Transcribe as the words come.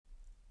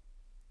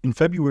In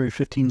February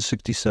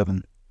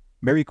 1567,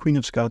 Mary Queen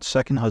of Scots'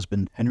 second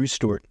husband, Henry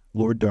Stuart,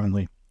 Lord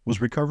Darnley, was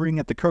recovering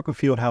at the Kirk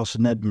house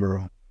in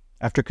Edinburgh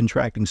after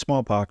contracting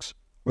smallpox,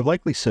 or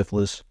likely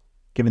syphilis,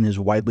 given his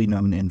widely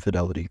known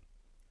infidelity.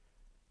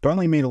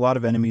 Darnley made a lot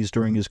of enemies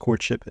during his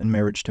courtship and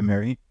marriage to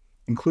Mary,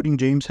 including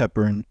James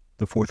Hepburn,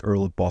 the 4th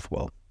Earl of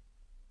Bothwell.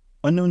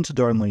 Unknown to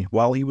Darnley,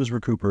 while he was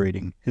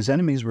recuperating, his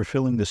enemies were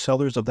filling the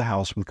cellars of the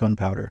house with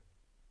gunpowder.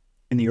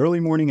 In the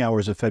early morning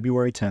hours of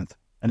February 10th,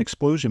 an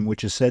explosion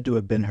which is said to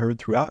have been heard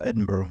throughout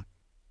Edinburgh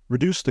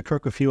reduced the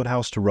Kirk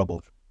house to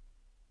rubble.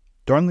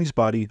 Darnley's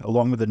body,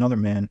 along with another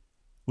man,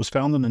 was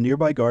found in a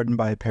nearby garden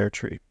by a pear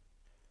tree.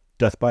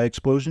 Death by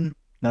explosion?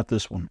 Not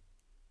this one.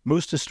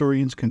 Most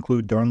historians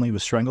conclude Darnley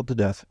was strangled to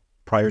death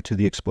prior to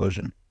the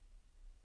explosion.